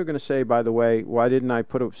you're also going to say, by the way, why didn't I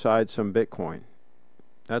put aside some Bitcoin?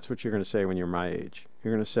 That's what you're going to say when you're my age.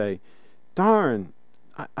 You're going to say, darn,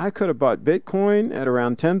 I could have bought Bitcoin at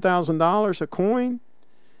around $10,000 a coin.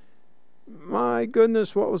 My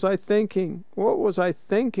goodness, what was I thinking? What was I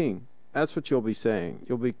thinking? That's what you'll be saying.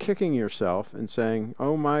 You'll be kicking yourself and saying,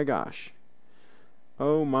 oh my gosh.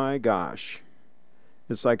 Oh my gosh.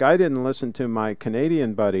 It's like I didn't listen to my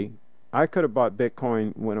Canadian buddy. I could have bought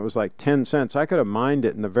Bitcoin when it was like 10 cents. I could have mined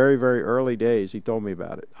it in the very, very early days. He told me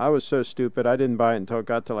about it. I was so stupid. I didn't buy it until it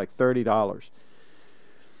got to like $30.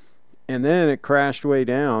 And then it crashed way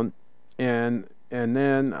down, and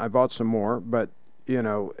then I bought some more. But you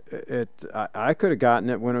know, I could have gotten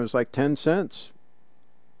it when it was like 10 cents,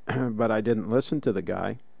 but I didn't listen to the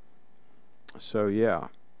guy. So yeah,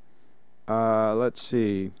 let's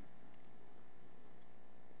see.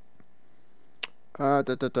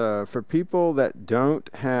 For people that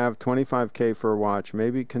don't have 25K for a watch,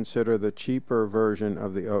 maybe consider the cheaper version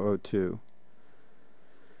of the 002.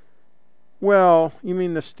 Well, you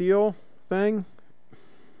mean the steel thing?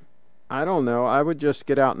 I don't know. I would just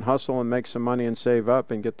get out and hustle and make some money and save up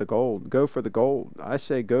and get the gold. Go for the gold. I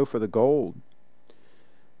say go for the gold.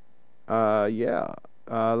 Yeah.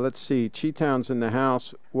 Let's see. Cheetown's in the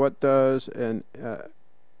house. What does an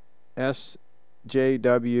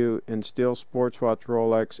SJW and Steel Sports Watch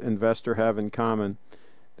Rolex investor have in common?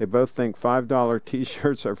 They both think $5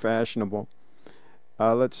 t-shirts are fashionable.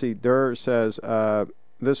 Let's see. Durr says,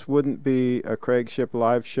 this wouldn't be a Craig Ship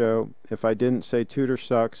live show if I didn't say Tudor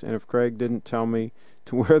sucks and if Craig didn't tell me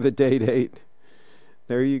to wear the date 8.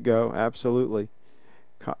 There you go. Absolutely.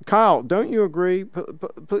 Kyle, don't you agree?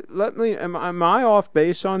 Let me. Am I off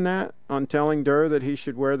base on that? On telling Durr that he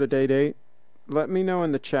should wear the date 8? Let me know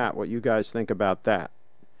in the chat what you guys think about that.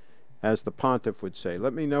 As the pontiff would say,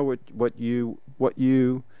 let me know what you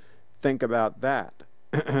think about that.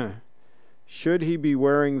 Should he be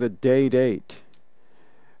wearing the date 8?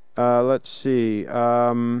 Let's see.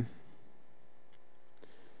 I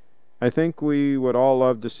think we would all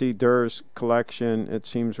love to see Durr's collection. It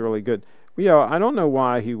seems really good. Yeah, I don't know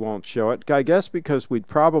why he won't show it. I guess because we'd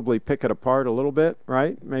probably pick it apart a little bit,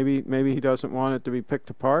 right? Maybe he doesn't want it to be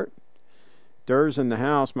picked apart. Durr's in the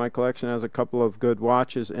house. My collection has a couple of good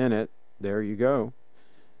watches in it. There you go.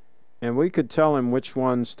 And we could tell him which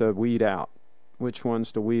ones to weed out. Which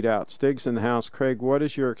ones to weed out. Stig's in the house. Craig, what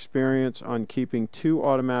is your experience on keeping 2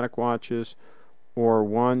 automatic watches or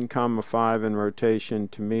 1,5 in rotation?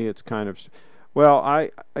 To me, it's kind of... Well, I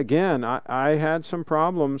had some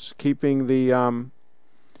problems keeping the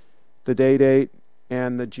date 8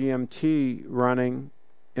 and the GMT running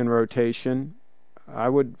in rotation. I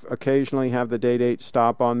would occasionally have the date 8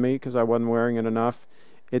 stop on me because I wasn't wearing it enough.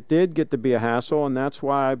 It did get to be a hassle, and that's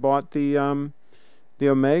why I bought the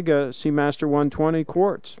Omega Seamaster 120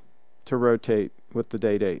 quartz to rotate with the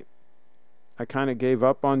date 8. I kind of gave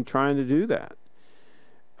up on trying to do that.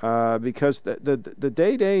 because the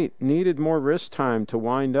date 8 needed more wrist time to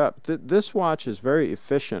wind up. This watch is very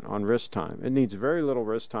efficient on wrist time. It needs very little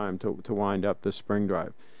wrist time to wind up this spring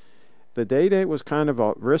drive. The date 8 was kind of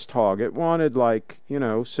a wrist hog. It wanted, like,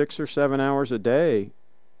 6 or 7 hours a day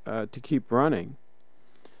to keep running.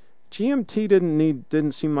 GMT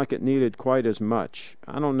didn't seem like it needed quite as much.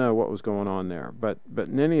 I don't know what was going on there, but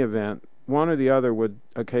in any event, one or the other would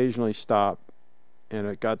occasionally stop, and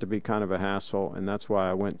it got to be kind of a hassle, and that's why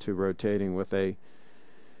I went to rotating with a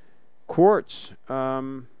quartz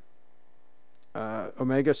Omega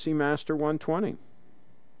Seamaster 120.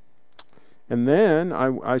 And then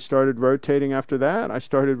I started rotating after that. I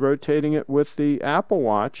started rotating it with the Apple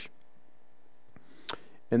Watch,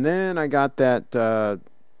 and then I got that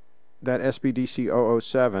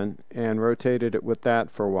SBGA231 and rotated it with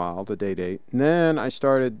that for a while, the date 8. And then I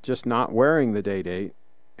started just not wearing the date 8,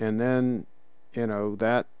 and then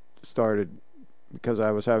that started because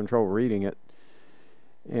I was having trouble reading it,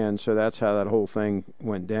 and so that's how that whole thing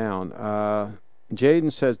went down.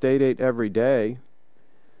 Jaden says date 8 every day.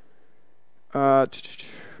 Trump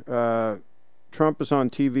is on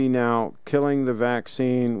TV now killing the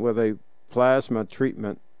vaccine with a plasma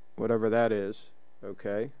treatment, whatever that is.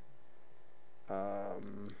 Okay. Let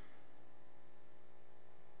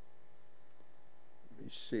me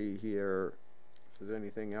see here if there's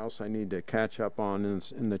anything else I need to catch up on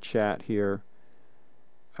in the chat here.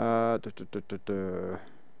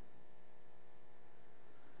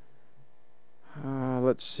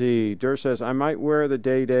 Let's see. Durr says, I might wear the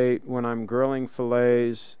date 8 when I'm grilling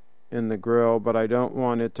fillets in the grill, but I don't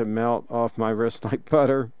want it to melt off my wrist like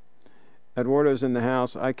butter. Eduardo's in the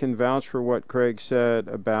house. I can vouch for what Craig said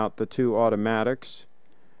about the 2 automatics.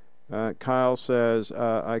 Kyle says,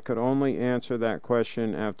 I could only answer that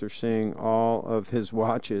question after seeing all of his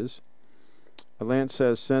watches. Lance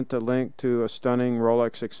says, sent a link to a stunning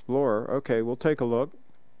Rolex Explorer. Okay, we'll take a look.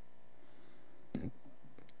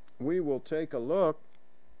 We will take a look.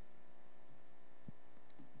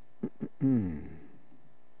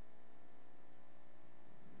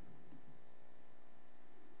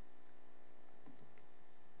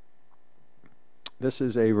 This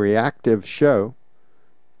is a reactive show.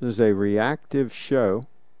 This is a reactive show.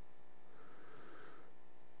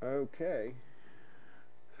 Okay.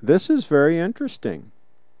 This is very interesting.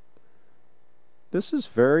 This is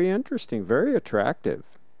very interesting, very attractive.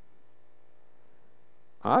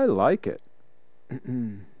 I like it.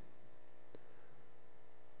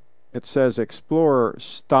 It says Explorer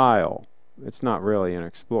style. It's not really an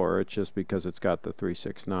Explorer. It's just because it's got the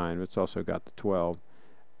 369. It's also got the 12.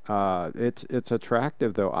 It's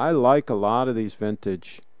attractive though. I like a lot of these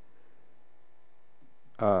vintage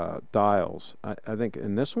dials. I think,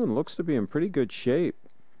 and this one looks to be in pretty good shape.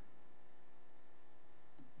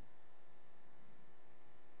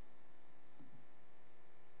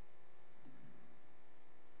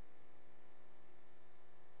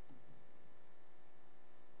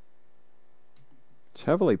 It's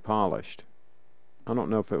heavily polished. I don't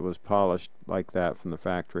know if it was polished like that from the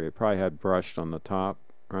factory. It probably had brushed on the top,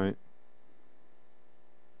 right?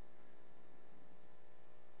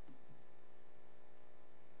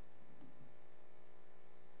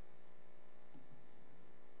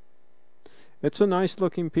 It's a nice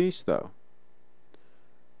looking piece though.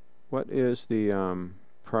 What is the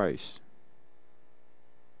price?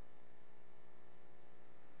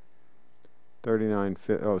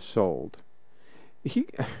 $39.50. Oh, sold.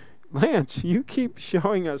 Lance, you keep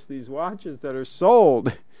showing us these watches that are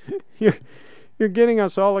sold. You're getting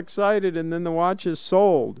us all excited, and then the watch is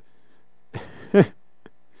sold.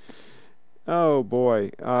 Oh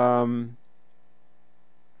boy.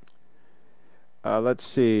 Let's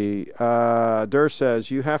see. Durr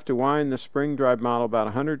says you have to wind the spring drive model about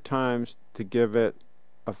 100 times to give it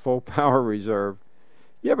a full power reserve.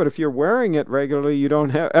 Yeah, but if you're wearing it regularly, you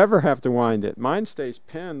don't ever have to wind it. Mine stays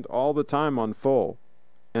pinned all the time on full,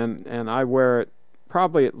 and I wear it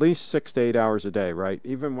probably at least 6 to 8 hours a day, right?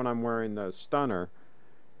 Even when I'm wearing the stunner,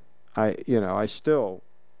 I still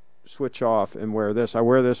switch off and wear this. I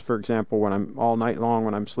wear this, for example, when I'm all night long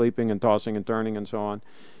when I'm sleeping and tossing and turning and so on,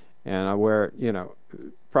 and I wear it,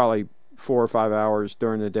 probably 4 or 5 hours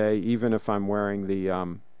during the day, even if I'm wearing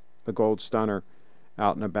the gold stunner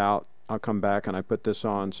out and about. I'll come back and I put this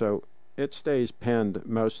on, so it stays pinned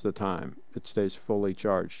most of the time. It stays fully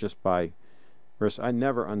charged just by wrist. I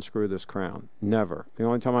never unscrew this crown. Never. The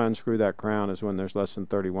only time I unscrew that crown is when there's less than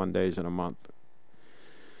 31 days in a month.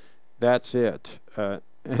 That's it. And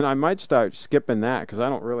I might start skipping that because I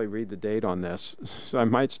don't really read the date on this. So I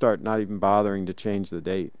might start not even bothering to change the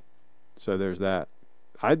date. So there's that.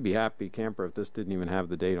 I'd be happy camper if this didn't even have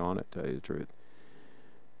the date on it, to tell you the truth.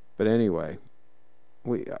 But anyway,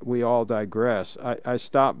 we all digress. I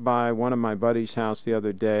stopped by one of my buddy's house the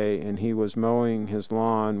other day, and he was mowing his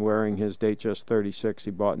lawn wearing his Datejust 36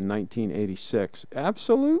 he bought in 1986.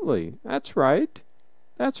 Absolutely. That's right.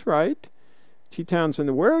 That's right. T-Town's in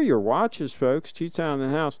the... Where are your watches, folks? T-Town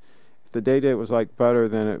in the house. If the day-date was like butter,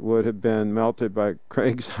 then it would have been melted by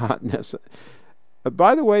Craig's hotness.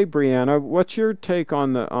 By the way, Brianna, what's your take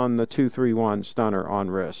on the 231 Stunner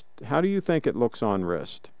on wrist? How do you think it looks on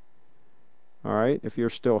wrist? All right, if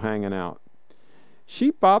you're still hanging out.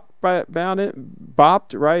 She bopped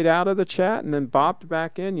right out of the chat and then bopped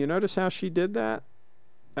back in. You notice how she did that?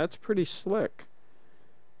 That's pretty slick.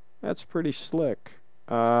 That's pretty slick.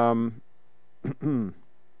 And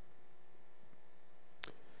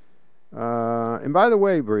by the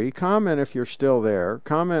way, Bree, comment if you're still there.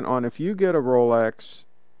 Comment on if you get a Rolex,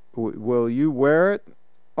 will you wear it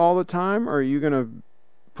all the time, or are you going to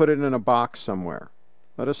put it in a box somewhere?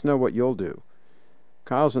 Let us know what you'll do.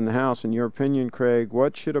 Kyle's in the house. In your opinion, Craig,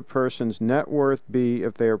 what should a person's net worth be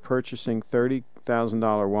if they are purchasing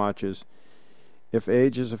 $30,000 watches? If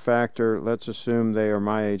age is a factor, let's assume they are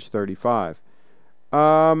my age, 35.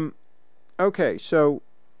 Okay, so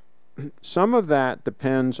some of that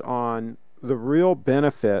depends on the real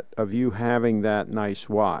benefit of you having that nice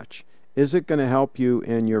watch. Is it going to help you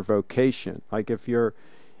in your vocation? Like if you're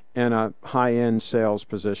in a high-end sales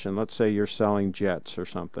position, let's say you're selling jets or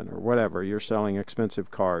something or whatever, you're selling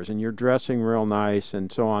expensive cars and you're dressing real nice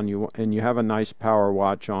and so on, and you have a nice power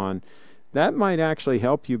watch on, that might actually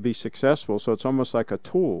help you be successful. So it's almost like a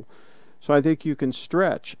tool. So I think you can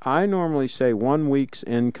stretch. I normally say 1 week's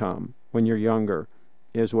income when you're younger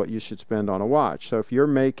is what you should spend on a watch. So if you're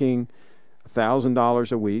making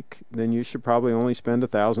 $1,000 a week, then you should probably only spend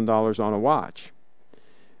 $1,000 on a watch.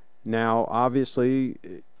 Now, obviously,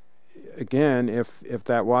 again, if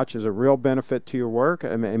that watch is a real benefit to your work,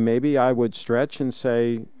 I mean, maybe I would stretch and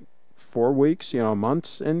say 4 weeks, a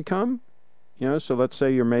month's income. So let's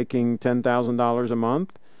say you're making $10,000 a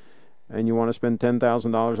month and you want to spend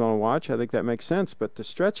 $10,000 on a watch. I think that makes sense. But to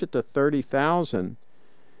stretch it to $30,000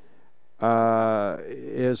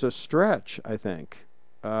 is a stretch, I think.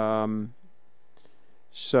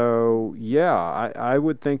 So yeah, I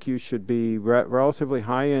would think you should be relatively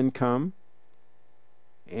high income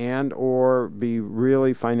and or be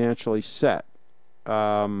really financially set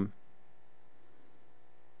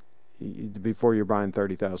before you're buying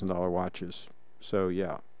 $30,000 watches. So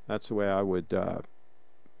yeah, that's the way I would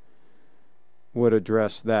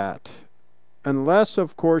address that. Unless,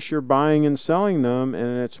 of course, you're buying and selling them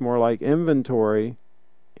and it's more like inventory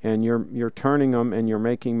and you're turning them and you're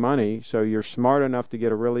making money, so you're smart enough to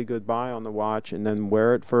get a really good buy on the watch and then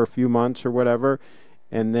wear it for a few months or whatever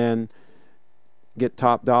and then get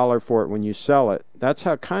top dollar for it when you sell it. That's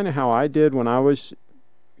kind of how I did when I was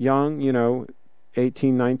young,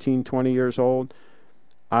 18, 19, 20 years old.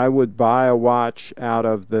 I would buy a watch out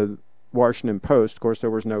of the Washington Post. Of course,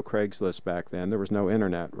 there was no Craigslist back then. There was no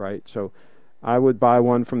internet, right? So I would buy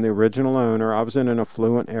one from the original owner. I was in an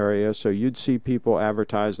affluent area, so you'd see people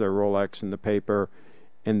advertise their Rolex in the paper,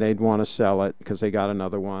 and they'd want to sell it because they got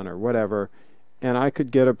another one or whatever. And I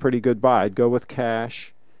could get a pretty good buy. I'd go with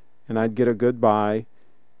cash, and I'd get a good buy,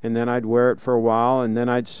 and then I'd wear it for a while, and then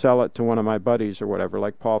I'd sell it to one of my buddies or whatever,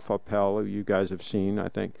 like Paul Faupel, who you guys have seen, I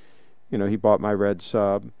think. He bought my red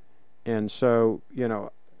sub. And so,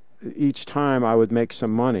 each time I would make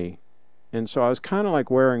some money. And so I was kind of like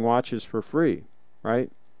wearing watches for free, right?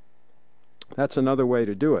 That's another way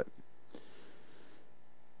to do it.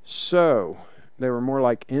 So they were more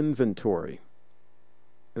like inventory.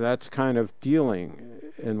 That's kind of dealing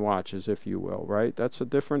in watches, if you will, right? That's a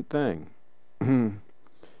different thing.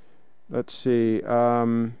 Let's see.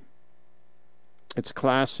 It's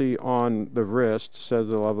classy on the wrist, says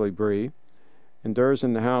the lovely Bree. Endures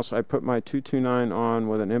in the house. I put my 229 on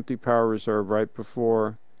with an empty power reserve right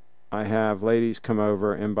before I have ladies come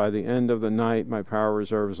over, and by the end of the night, my power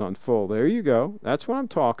reserve is on full. There you go. That's what I'm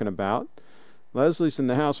talking about. Leslie's in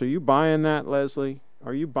the house. Are you buying that, Leslie?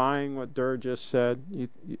 Are you buying what Durr just said?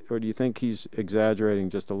 Or do you think he's exaggerating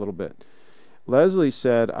just a little bit? Leslie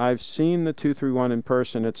said, I've seen the 231 in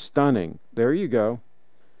person. It's stunning. There you go.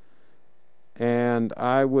 And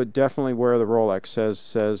I would definitely wear the Rolex,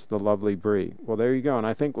 says the lovely Bree. Well, there you go. And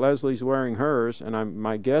I think Leslie's wearing hers, and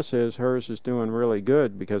my guess is hers is doing really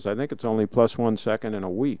good because I think it's only plus 1 second in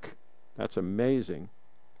a week. That's amazing.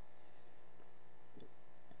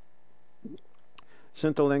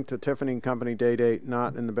 Sent a link to Tiffany & Company day date,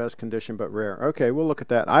 not in the best condition but rare. Okay, we'll look at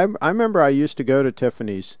that. I remember I used to go to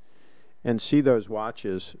Tiffany's and see those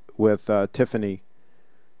watches with Tiffany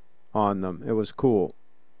on them. It was cool.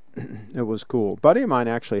 It was cool. A buddy of mine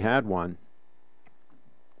actually had one.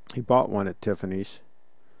 He bought one at Tiffany's.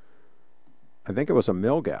 I think it was a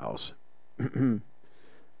Milgauss.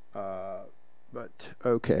 But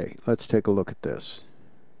okay, let's take a look at this.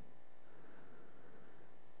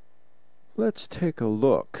 Let's take a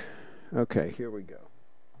look. Okay, here we go.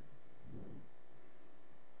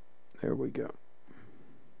 There we go.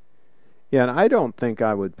 Yeah, and I don't think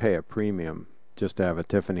I would pay a premium just to have a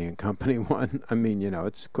Tiffany & Company one. I mean, you know,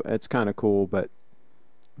 it's kind of cool, but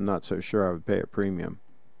I'm not so sure I would pay a premium.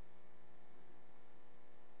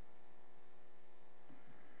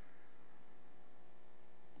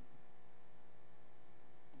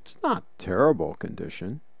 It's not terrible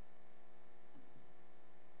condition.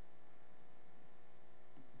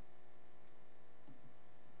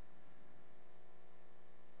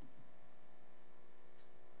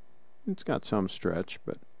 It's got some stretch,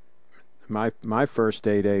 but my first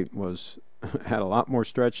 8.8 was had a lot more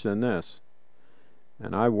stretch than this,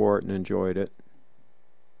 and I wore it and enjoyed it.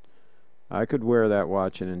 I could wear that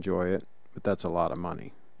watch and enjoy it, but that's a lot of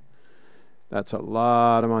money. That's a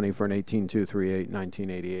lot of money for an 18238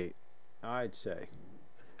 1988, I'd say.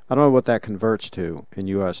 I don't know what that converts to in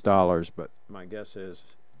US dollars, but my guess is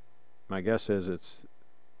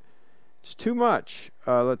it's too much.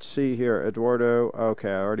 Let's see here. Eduardo.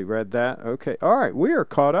 Okay, I already read that. Okay. All right. We are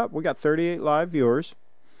caught up. We got 38 live viewers.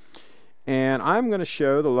 And I'm going to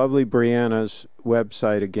show the lovely Brianna's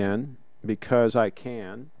website again because I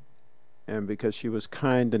can and because she was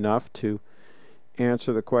kind enough to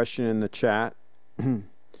answer the question in the chat. And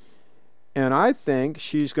I think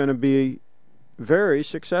she's going to be very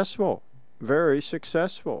successful. Very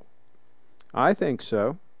successful. I think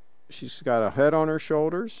so. She's got a head on her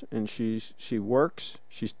shoulders, and she works.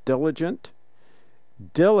 She's diligent.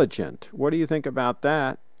 Diligent. What do you think about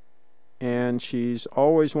that? And she's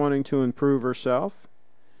always wanting to improve herself.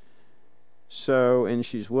 So, and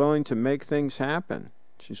she's willing to make things happen.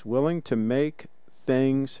 She's willing to make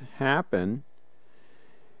things happen.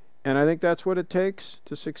 And I think that's what it takes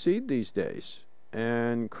to succeed these days.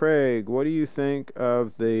 And Craig, what do you think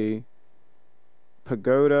of the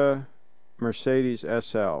Pagoda Mercedes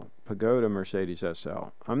SL? Pagoda Mercedes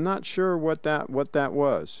SL. I'm not sure what that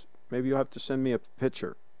was. Maybe you'll have to send me a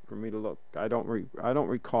picture for me to look. I don't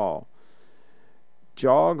recall.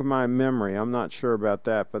 Jog my memory. I'm not sure about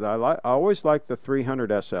that, but I always liked the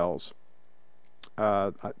 300 SLs.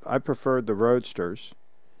 I preferred the Roadsters.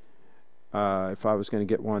 If I was going to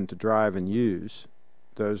get one to drive and use,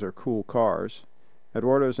 those are cool cars.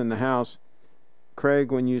 Eduardo's in the house.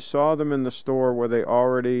 Craig, when you saw them in the store, were they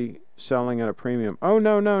already selling at a premium? Oh,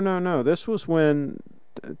 no. This was when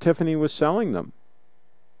Tiffany was selling them.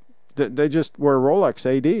 They just were Rolex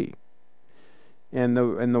AD. And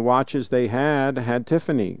the watches they had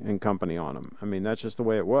Tiffany & Company on them. I mean, that's just the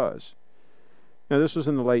way it was. Now, this was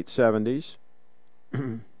in the late 70s.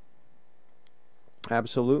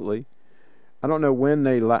 Absolutely. I don't know when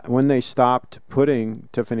they stopped putting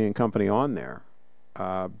Tiffany & Company on there.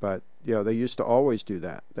 But you know, they used to always do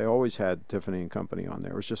that. They always had Tiffany & Company on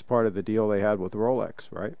there. It was just part of the deal they had with Rolex,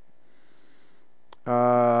 right?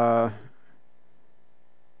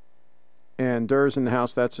 And Durr's in the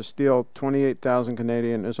house. That's a steal. 28,000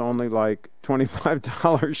 Canadian is only like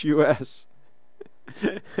 $25 US.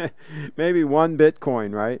 Maybe 1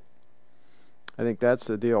 Bitcoin, right? I think that's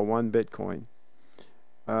the deal. 1 Bitcoin.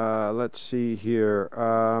 Let's see here.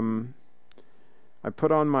 I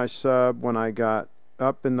put on my sub when I got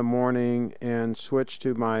up in the morning and switched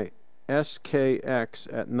to my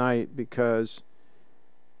SKX at night because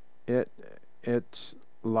it's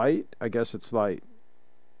light. I guess it's light,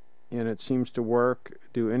 and it seems to work.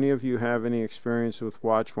 Do any of you have any experience with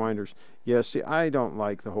watch winders? Yeah, see, I don't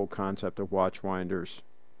like the whole concept of watch winders,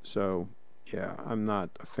 so yeah, I'm not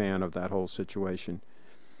a fan of that whole situation.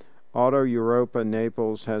 Auto Europa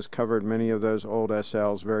Naples has covered many of those old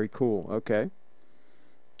SLs. Very cool. Okay.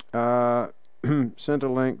 Sent a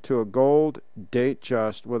link to a gold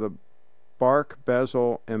Datejust with a bark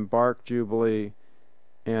bezel and bark Jubilee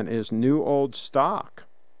and is new old stock.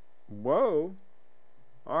 Whoa.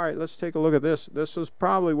 All right, let's take a look at this. This is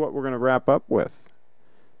probably what we're going to wrap up with.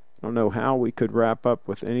 I don't know how we could wrap up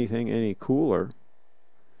with anything any cooler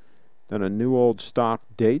than a new old stock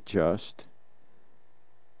Datejust.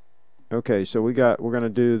 Okay, so we're going to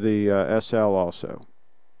do the SL also.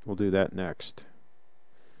 We'll do that next.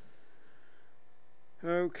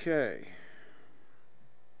 Okay.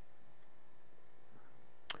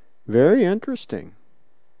 Very interesting.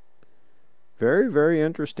 Very, very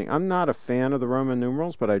interesting. I'm not a fan of the Roman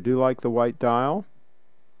numerals, but I do like the white dial.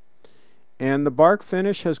 And the bark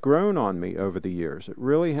finish has grown on me over the years. It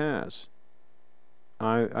really has.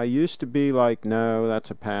 I used to be like, no, that's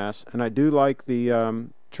a pass. And I do like the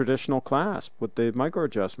traditional clasp with the micro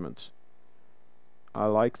adjustments. I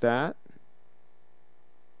like that.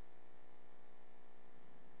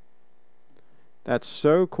 That's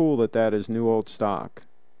so cool that that is new old stock,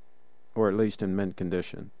 or at least in mint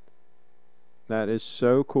condition. That is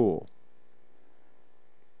so cool.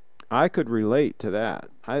 I could relate to that.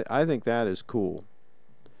 I think that is cool.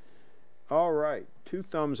 All right, 2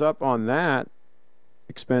 thumbs up on that.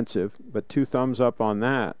 Expensive, but 2 thumbs up on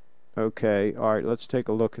that. Okay, all right, let's take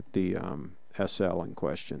a look at the SL in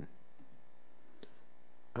question.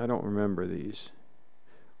 I don't remember these.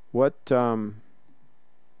 What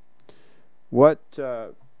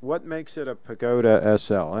makes it a Pagoda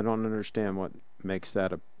SL? I don't understand what makes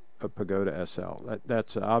that a Pagoda SL.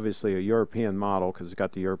 That's obviously a European model because it's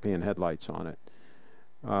got the European headlights on it.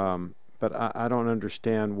 But I don't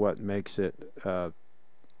understand what makes it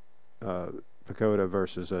Pagoda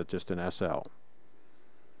versus just an SL.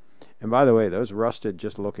 And by the way, those rusted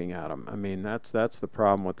just looking at them. I mean, that's the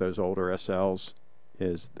problem with those older SLs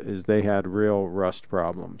is they had real rust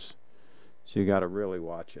problems. So you got to really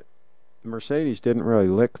watch it. Mercedes didn't really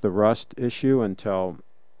lick the rust issue until,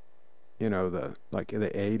 you know, the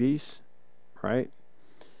 80s, right?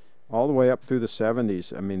 All the way up through the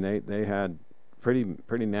 70s. I mean, they had pretty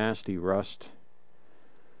nasty rust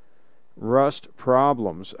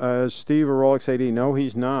problems. Steve, a Rolex AD? No,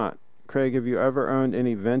 he's not. Craig, have you ever owned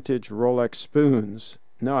any vintage Rolex spoons?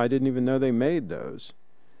 No, I didn't even know they made those.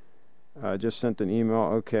 Just sent an email.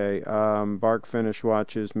 Okay, bark finish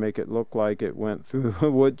watches make it look like it went through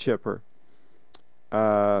a wood chipper.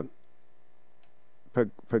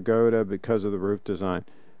 Pagoda because of the roof design.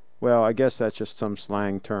 Well, I guess that's just some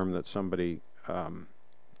slang term that somebody, some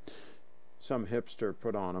hipster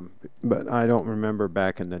put on them. But I don't remember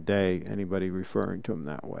back in the day anybody referring to them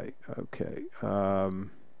that way. Okay.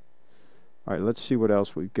 All right, let's see what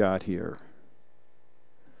else we've got here.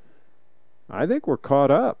 I think we're caught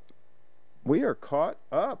up. We are caught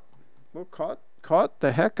up. We're caught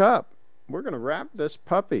the heck up. We're going to wrap this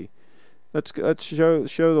puppy. Let's show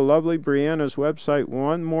the lovely Brianna's website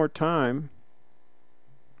one more time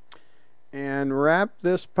and wrap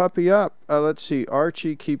this puppy up. Let's see.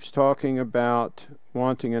 Archie keeps talking about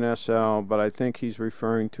wanting an SL, but I think he's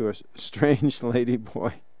referring to a strange lady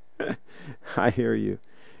boy. I hear you.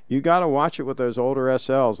 You got to watch it with those older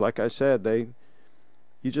SLs. Like I said,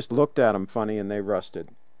 you just looked at them funny and they rusted.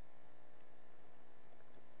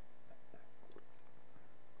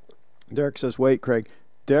 Derek says, wait, Craig.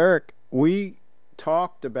 Derek, we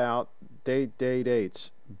talked about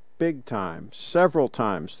dates big time, several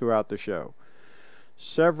times throughout the show.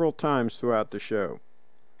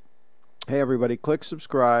 Hey, everybody, click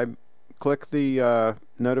subscribe, click the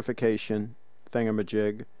notification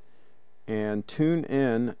thingamajig, and tune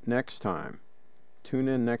in next time.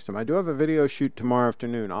 I do have a video shoot tomorrow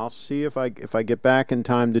afternoon. I'll see if I get back in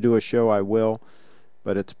time to do a show, I will,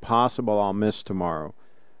 but it's possible I'll miss tomorrow.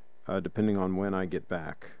 Depending on when I get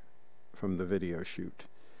back from the video shoot.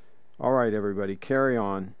 All right, everybody, carry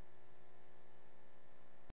on.